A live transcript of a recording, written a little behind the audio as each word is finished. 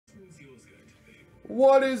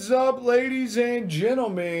What is up, ladies and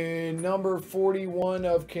gentlemen? Number 41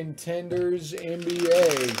 of Contenders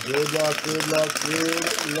NBA. Good luck, good luck,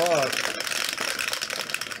 good luck.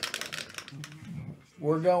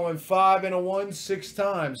 We're going 5 and a 1, 6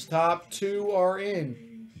 times. Top 2 are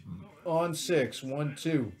in on 6. 1,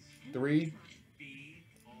 2, 3,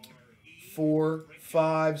 4,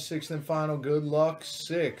 5, 6th and final. Good luck,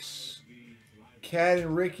 6. Cat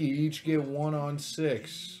and Ricky each get 1 on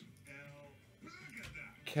 6.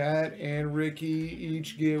 Cat and Ricky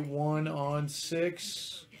each get 1 on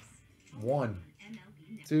 6. 1,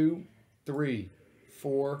 2, 3,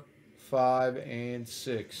 4, 5, and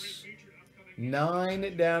 6.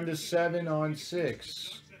 9 down to 7 on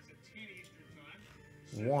 6.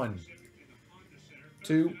 1,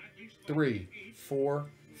 2, 3, 4,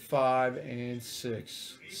 5, and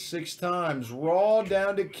 6. 6 times. Raw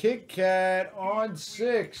down to Kit Kat on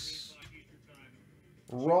 6.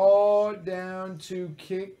 Raw down to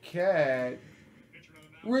Kit Kat.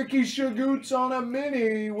 Ricky Shagoots on a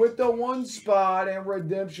mini with the 1 spot, and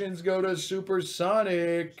redemptions go to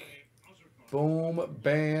Supersonic. Boom,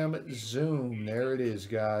 bam, zoom. There it is,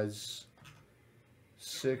 guys.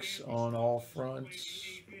 6 on all fronts.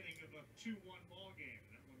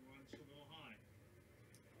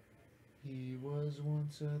 He was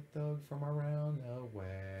once a thug from around the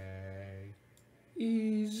way.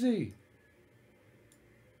 Easy.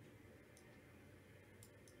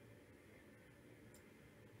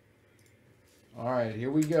 All right,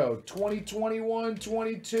 here we go.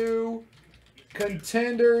 2021-22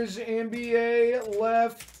 Contenders NBA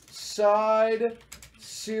left side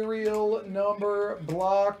serial number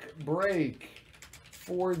block break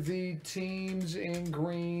for the teams in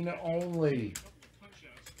green only.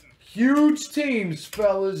 Huge teams,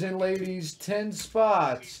 fellas and ladies. 10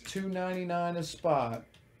 spots, $2.99 a spot.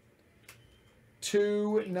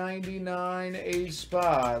 $2.99 a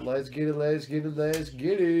spot. Let's get it, let's get it, let's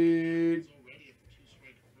get it.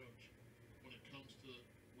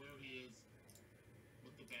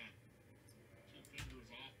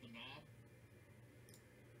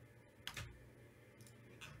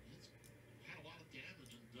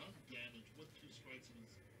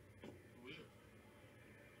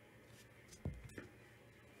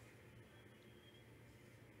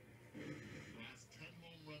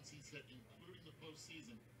 He's hit, including the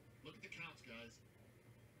postseason. Look at the counts, guys.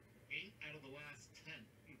 8 out of the last 10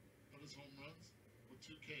 of his home runs with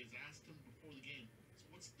 2 Ks. Asked him before the game. So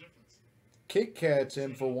what's the difference? Kit Kat's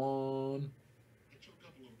in for 1. I choke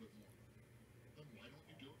up a little bit more. Then why don't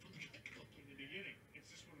you do it from the get-go? In the beginning, it's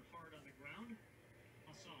this one hard on the ground.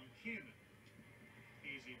 Hassan Kim.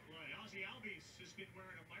 Easy play. Ozzy Albies has been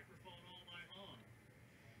wearing a microphone all night long.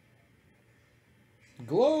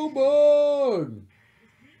 Glow bug.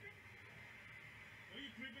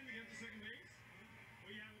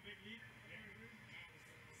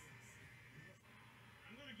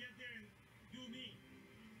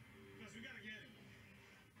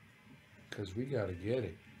 Because we got to get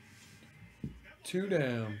it. 2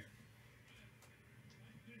 down.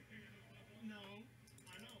 No,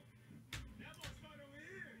 I know. That ball started over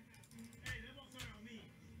here. Hey, that ball started on me.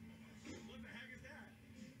 What the heck is that?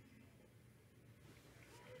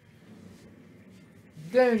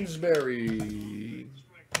 Densbury.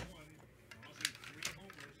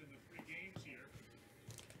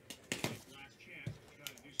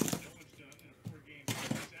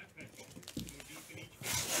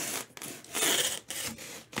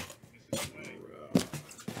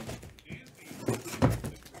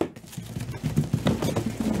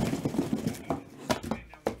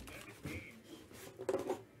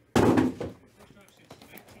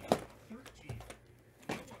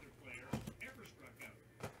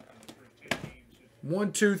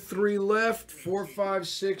 One, 2, 3 left. 4, 5,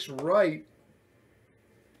 6 right.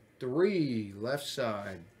 3 left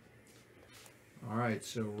side. All right,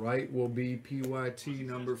 so right will be PYT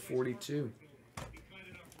number 42.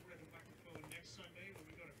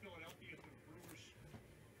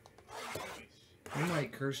 You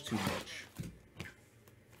might curse too much.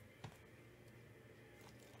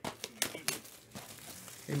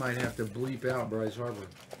 He might have to bleep out Bryce Harper.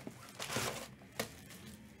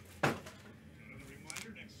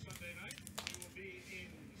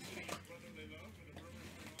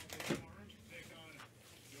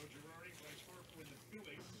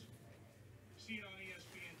 See it on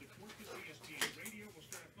ESPN. The Corpus ESPN Radio will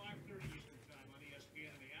start at 5:30 Eastern Time on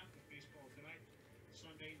ESPN and the app of baseball tonight.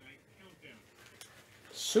 Sunday night countdown.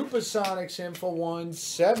 Supersonics in for 1.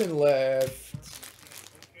 7 left.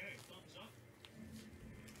 Okay, thumbs up.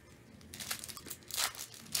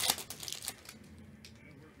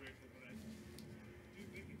 And we're grateful for that. Dude,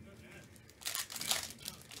 we can put that.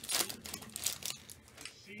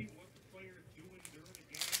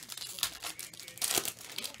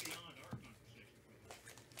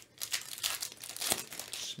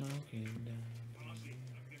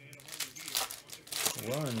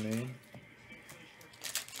 Run, man.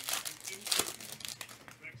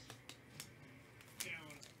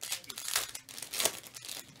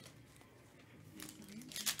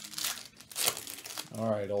 All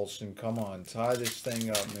right, Olsen, come on. Tie this thing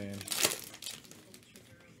up, man.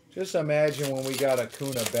 Just imagine when we got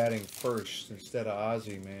Acuna batting first instead of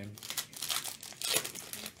Ozzy, man.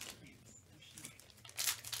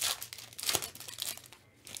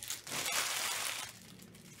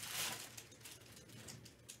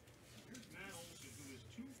 Here's Matt Olson, who is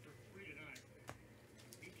 2 for 3 tonight.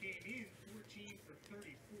 He came in 14 for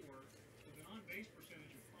 34 with an on-base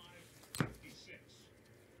percentage of 556.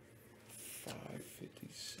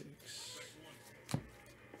 556.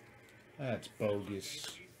 That's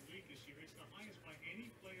bogus. It's the highest by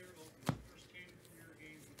any player over his first 10 career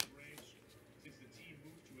games with the Braves since the team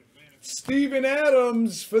moved to Atlanta. Steven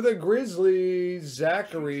Adams for the Grizzlies.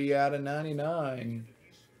 Zachary out of 99.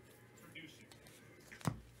 Producing.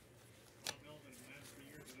 Bob Melvin, who has for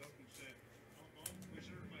years at Oakland, said, I'll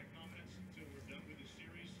reserve my comments until we're done with the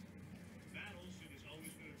series. Matt Olson is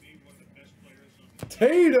always going to be one of the best players on the team.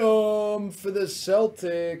 Tatum for the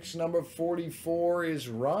Celtics. Number 44 is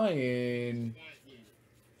Ryan. Quietly.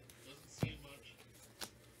 Doesn't say much.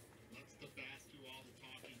 Lets the bat do all the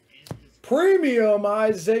talking and his Premium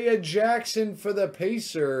Isaiah Jackson for the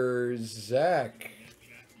Pacers. Zach.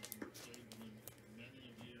 Jackson played when many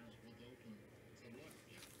of years with Oakland. So look,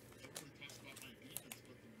 everybody talks about my defense,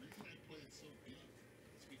 but the reason I play it so deep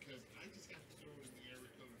is because I just have to throw it in the air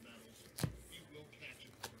with Cody Mattles. He will catch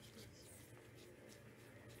it first base.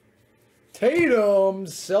 Tatum,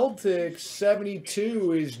 Celtics,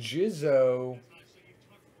 72 is Jizzo.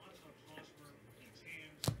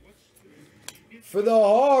 For the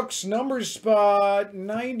Hawks, number spot,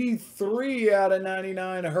 93 out of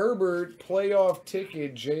 99, Herbert. Playoff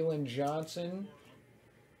ticket, Jalen Johnson.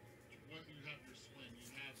 When you have your swing,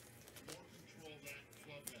 you have more control of that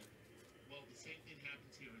club head. Well, the same thing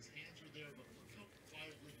happens here. His hands are there, but look how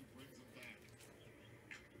quietly he brings them back.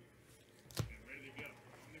 And ready to go.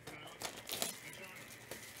 On the ground. Machado.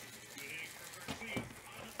 Good inning for Garcia.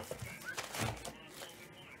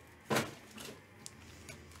 On the bullpen.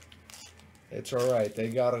 It's all right. They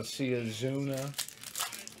got to see Azuna,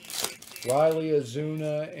 Riley,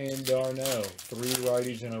 Azuna, and Darno. 3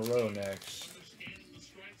 righties in a row next. Understanding the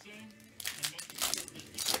strike zone and what the score is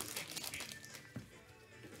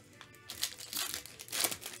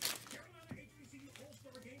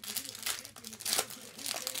before taking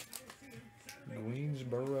hands.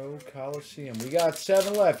 Greensboro Coliseum. We got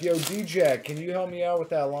 7 left. Yo, D-Jack, can you help me out with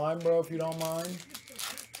that line, bro, if you don't mind?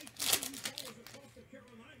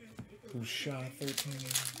 Who shot 13?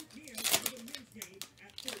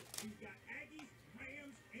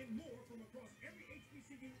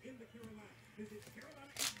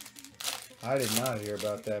 I did not hear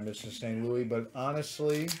about that, Mr. St. Louis, but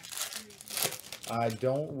honestly, I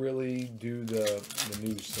don't really do the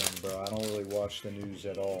news thing, bro. I don't really watch the news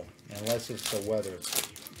at all, unless it's the weather.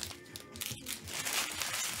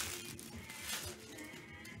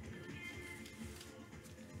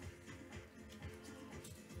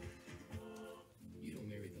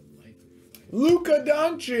 Luka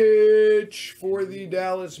Doncic for the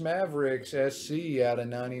Dallas Mavericks. SC out of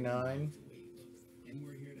 99.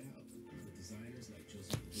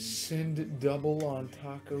 Send double on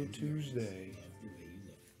Taco Tuesday.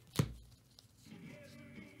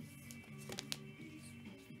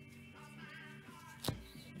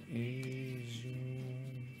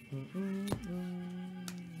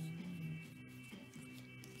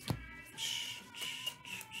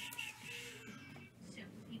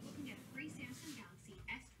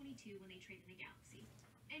 When they trade in the Galaxy.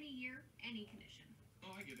 Any year, any condition.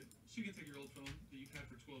 Oh, I get it. So you can take your old phone that you've had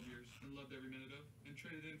for 12 years and loved every minute of and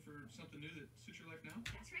trade it in for something new that suits your life now?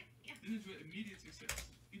 That's right, yeah. And enjoy immediate success,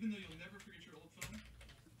 even though you'll never forget your old phone,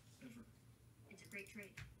 ever. It's a great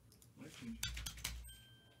trade. Life changing.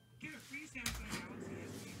 Get a free Samsung Galaxy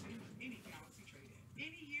S22 with any Galaxy trade-in.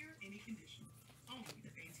 Any year, any condition. Only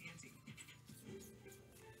with AT&T.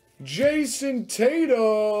 Jason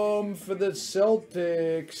Tatum for the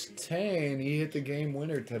Celtics. 10. He hit the game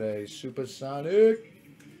winner today. Supersonic.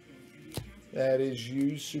 That is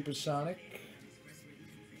you, Supersonic.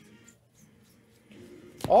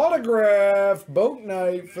 Autograph. Boat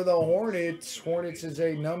night for the Hornets. Hornets is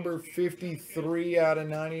a number 53 out of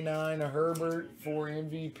 99. Herbert for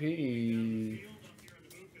MVP.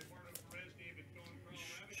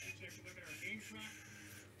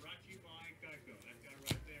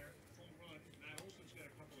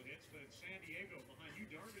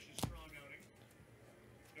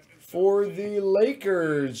 For the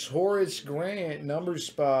Lakers, Horace Grant, number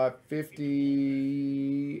spot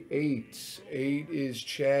 58. 8 is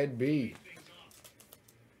Chad B. Things off.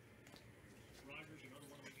 Rogers, another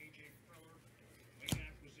one of the A.J. Preller late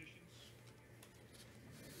acquisitions.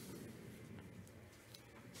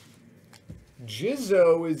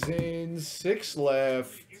 Jizzo is in 6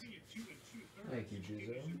 left. Giving you 2 2/3. Thank you,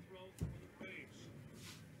 Jizzo. Super Bowl for the Braves.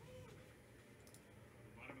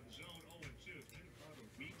 Bottom of the zone, 0-2. It's been about a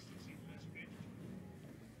week since he last pitched.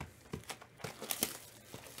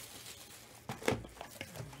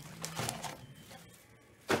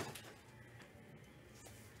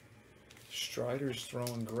 Strider's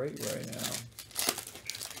throwing great right now.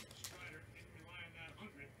 Strider didn't rely on that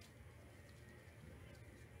 100.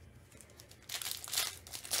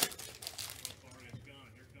 So far it's gone.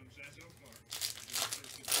 Here comes Azokar.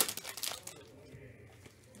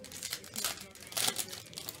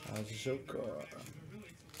 Azokar.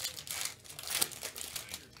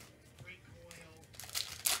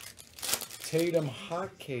 Tatum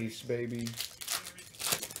hot case, baby.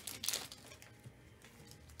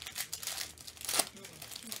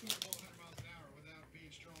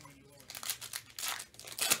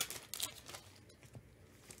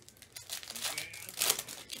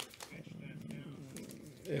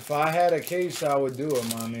 If I had a case, I would do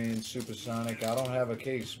it, my man, Supersonic. I don't have a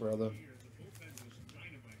case, brother.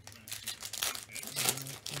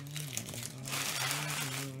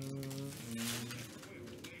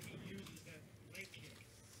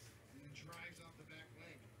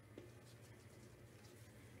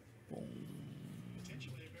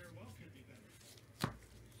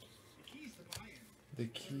 The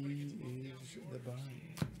key is the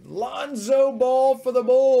buy-in. Lonzo Ball for the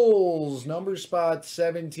Bulls. Number spot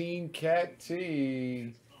 17, Cat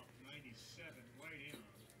T. 97 right in.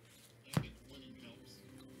 I think winning helps.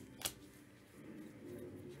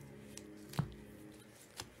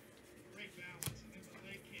 Great balance against the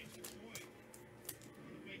leg kick. Boy,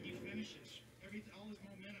 the way he finishes, all his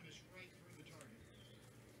momentum is right through the target.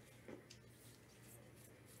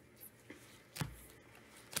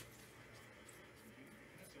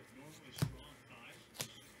 That's a normally strong thigh.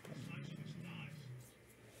 Size of his thighs.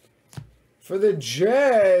 For the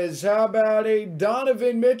Jazz, how about a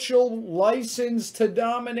Donovan Mitchell license to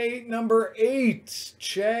dominate number 8,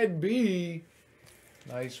 Chad B.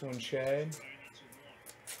 Nice one, Chad. That's a walk.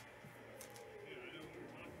 Yeah, I know we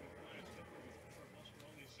were talking with Brian Stipper before. Buster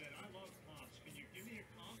only said, I love comps. Can you give me a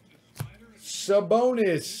comp to Spider?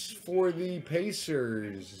 Sabonis for the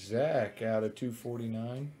Pacers. Zach out of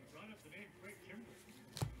 249. Brought up the name Greg Kimbrell.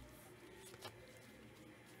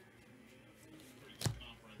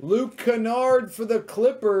 Luke Kennard for the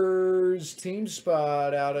Clippers. Team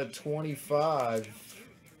spot out of 25. They're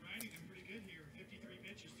riding him pretty good here. 53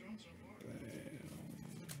 pitches thrown so far.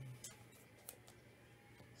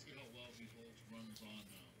 See how well he holds runs on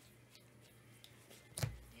now.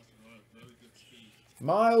 That's right. Very good speed.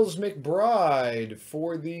 Miles McBride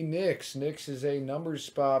for the Knicks. Knicks is a number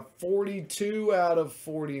spot 42 out of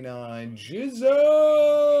 49. Jizzo!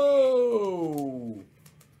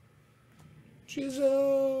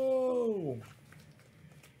 Jizzo!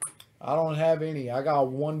 I don't have any. I got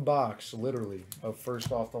one box, literally, of first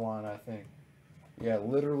off the line, I think. Yeah,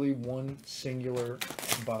 literally one singular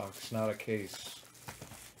box, not a case.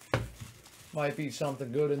 Might be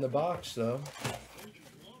something good in the box, though. Golden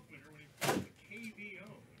Glove winner when he put the KBO.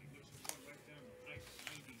 He looks at one right down the pipe,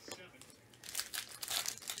 97.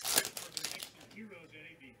 For the Nixon Heroes,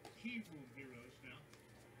 Eddie, the Hebrew Heroes now.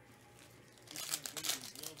 Two-time Golden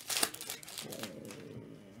Glove winner.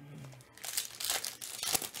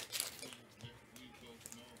 We both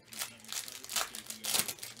know from having covered the KBO, we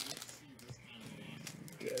don't see this kind of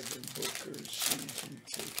velocity. Devin Booker season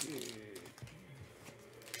ticket.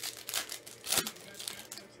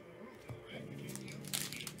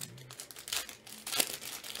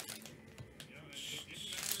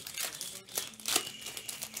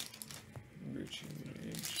 Richie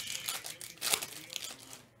Rich.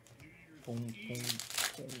 Boom, boom,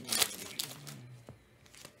 boom.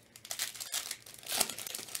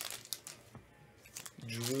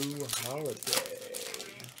 Drew Holiday.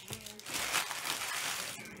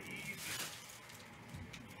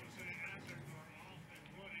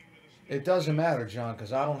 It doesn't matter, John,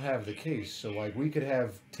 because I don't have the case. So, like, we could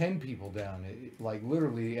have 10 people down. Like,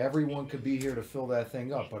 literally, everyone could be here to fill that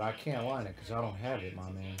thing up. But I can't line it because I don't have it,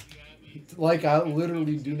 my man. Like, I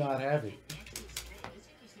literally do not have it.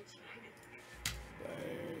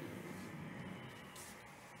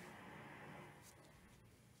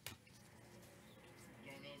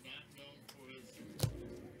 Don't know, not known for his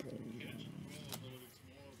catch and roll, but it's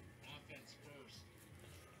more offense first.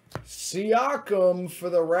 Siakam for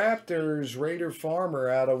the Raptors. Raider Farmer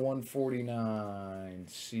out of 149.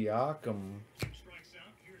 Siakam. Strikes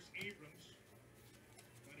out. Here's Abrams.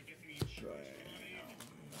 Trying to get the insurance money.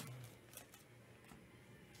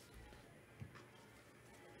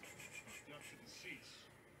 Up to the seats.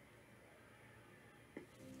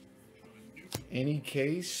 Any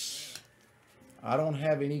case? I don't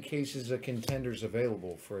have any cases of Contenders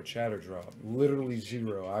available for a chatter drop. Literally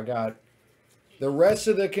zero. I got the rest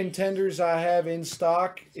of the Contenders I have in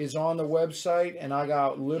stock is on the website, and I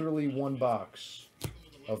got literally one box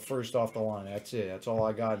of first off the line. That's it. That's all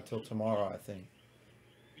I got until tomorrow, I think.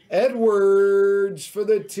 Edwards for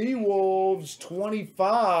the T-Wolves,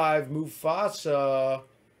 25, Mufasa.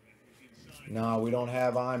 No, we don't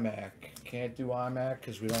have iMac. Can't do iMac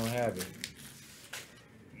because we don't have it.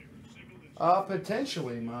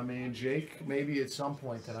 Potentially, my man Jake. Maybe at some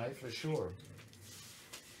point tonight, for sure.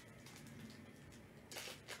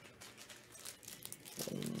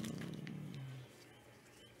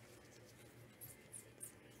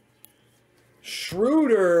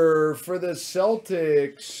 Schroeder for the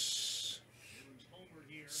Celtics.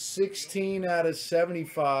 16 out of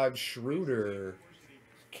 75, Schroeder.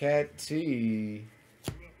 Cat T.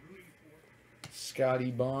 Scotty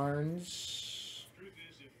Barnes.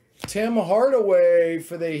 Tim Hardaway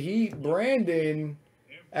for the Heat. Brandon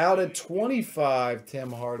out of 25,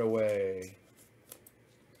 Tim Hardaway.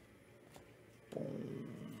 Boom.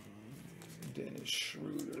 Dennis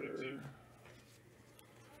Schroeder.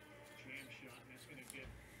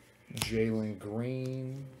 Jalen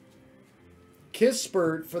Green.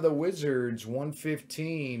 Kispert for the Wizards.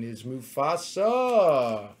 115 is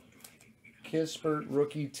Mufasa. Kispert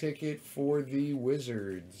rookie ticket for the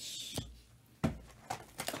Wizards.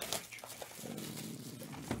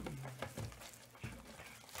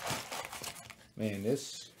 Man,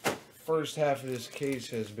 this first half of this case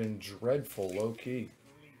has been dreadful, low-key.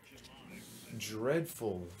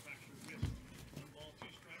 Dreadful.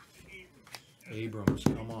 Abrams,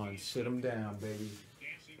 come on, sit him down, baby.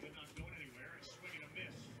 Dancing but not going anywhere and swinging a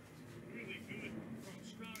miss. Really good from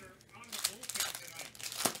Schroeder out of the bullpen tonight.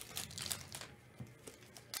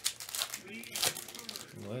 3 and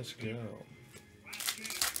 3rd. Let's go. Last game.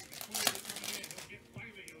 Corey coming in. He'll get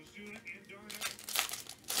Wiley, Ozuna, and Darno.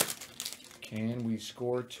 Can we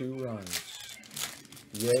score 2 runs?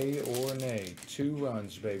 Yay or nay? 2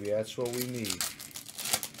 runs, baby. That's what we need.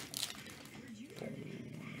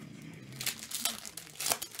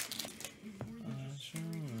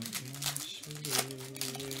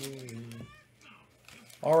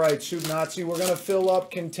 All right, Soup Nazi, we're going to fill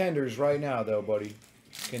up Contenders right now, though, buddy.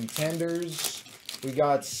 Contenders. We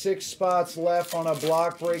got 6 spots left on a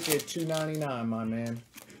block break at $2.99, my man.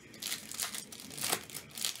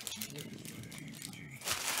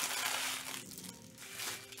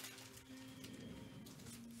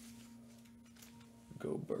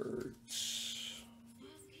 Go Birds.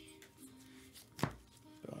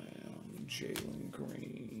 Bam. Jalen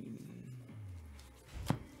Green.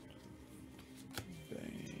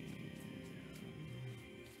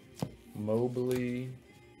 Mobley.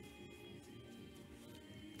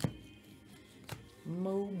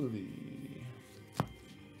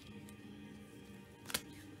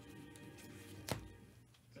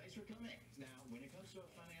 Thanks for coming. Now, when it comes to a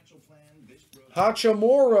financial plan, this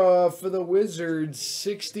Hachimura for the Wizards,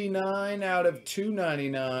 69 out of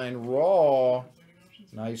 299. Raw.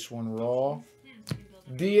 Nice one, Raw.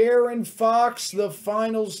 De'Aaron Fox, the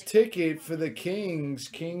finals ticket for the Kings.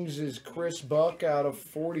 Kings is Chris Buck out of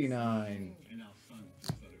 49.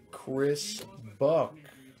 Chris Buck.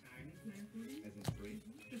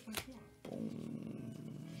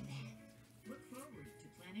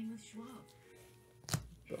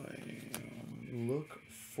 Bam. Look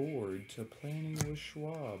forward to planning with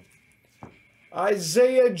Schwab.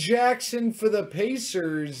 Isaiah Jackson for the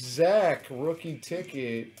Pacers. Zach, rookie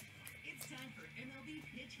ticket.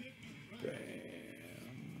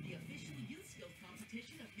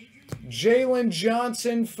 Jalen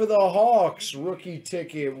Johnson for the Hawks. Rookie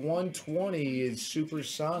ticket. 120 is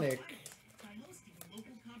Supersonic.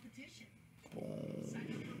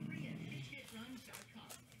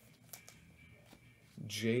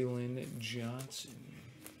 Jalen Johnson.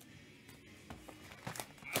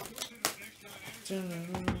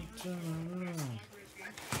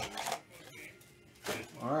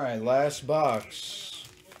 All right, last box.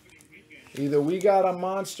 Either we got a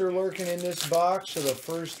monster lurking in this box, or the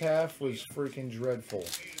first half was freaking dreadful.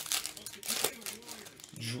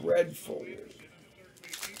 Dreadful.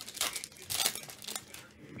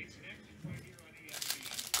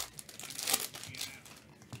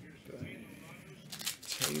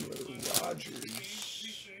 Taylor Rogers.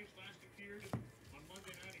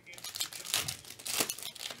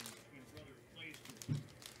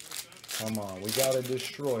 Come on, we gotta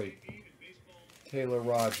destroy Taylor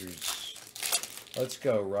Rogers. Let's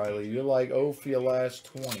go, Riley. You're like 0 for your last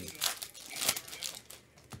 20.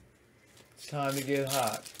 It's time to get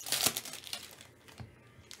hot.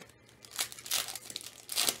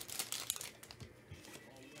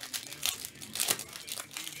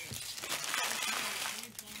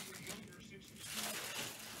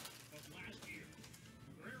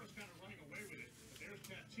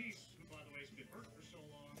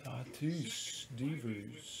 Tatis,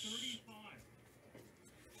 Devers.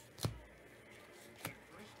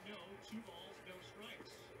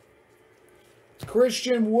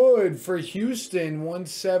 Christian Wood for Houston.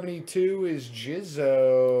 172 is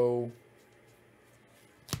Jizzo.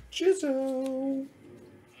 Jizzo.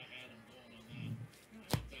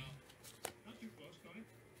 Not too close, Tony.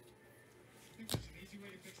 I think there's an easy way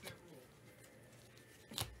to fix that rule.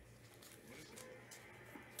 What is it?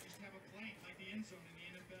 Just have a plane, like the end zone in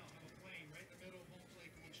the NFL. Have a plane right in the middle of home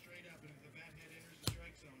plate going straight up, and if the bat head enters the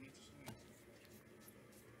strike zone, it's a swing.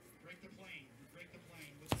 Break the plane. Break the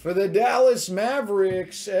plane. For the Dallas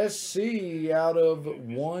Mavericks, SC out of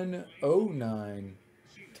 109.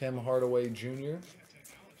 Tim Hardaway Jr.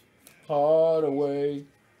 Hardaway.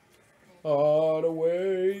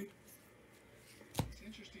 Hardaway. It's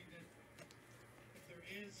interesting that if there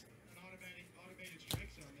is an automated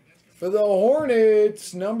strike zone, that's going to For the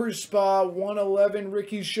Hornets, number spot 111,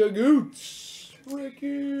 Ricky Shagoots.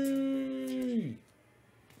 Ricky.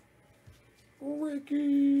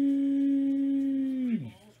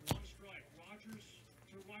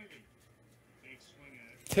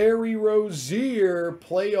 Terry Rozier,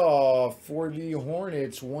 playoff for the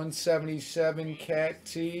Hornets, 177 Cat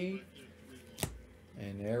T.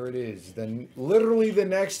 And there it is. Then literally the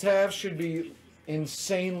next half should be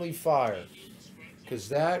insanely fire, because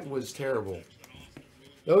that was terrible.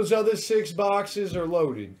 Those other 6 boxes are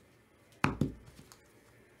loaded. 2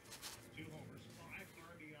 homers, 5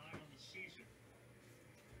 RBI on the season.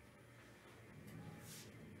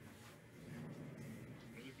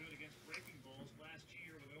 Really good against breaking balls last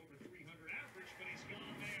year with over 300 average, but he's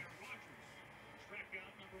gone there. Rogers,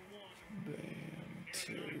 strikeout number 1. Bam,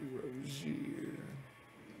 Terry Rozier.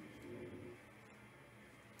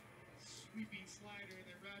 Sweeping slider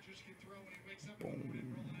that Rogers can throw when he wakes up in the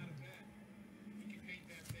morning rolling out of bed. He can paint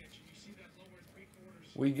that bitch, and you see that lower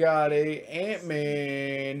 3/4. We got a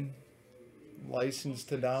Ant-Man License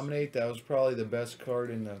to Dominate. That was probably the best card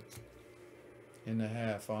in the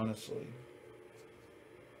half, honestly.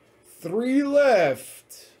 3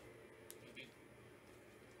 left.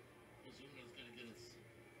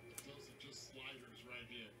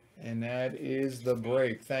 And that is the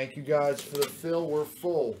break. Thank you guys for the fill. We're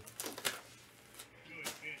full.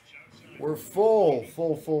 We're full.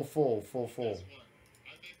 Full. Guess what? I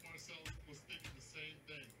think Marcel was thinking the same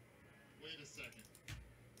thing. Wait a second.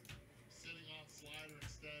 Sitting on slider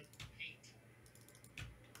instead. Paint.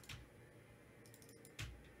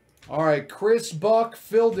 All right, Chris Buck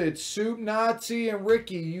filled it. Soup Nazi and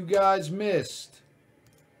Ricky, you guys missed.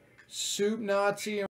 Soup Nazi and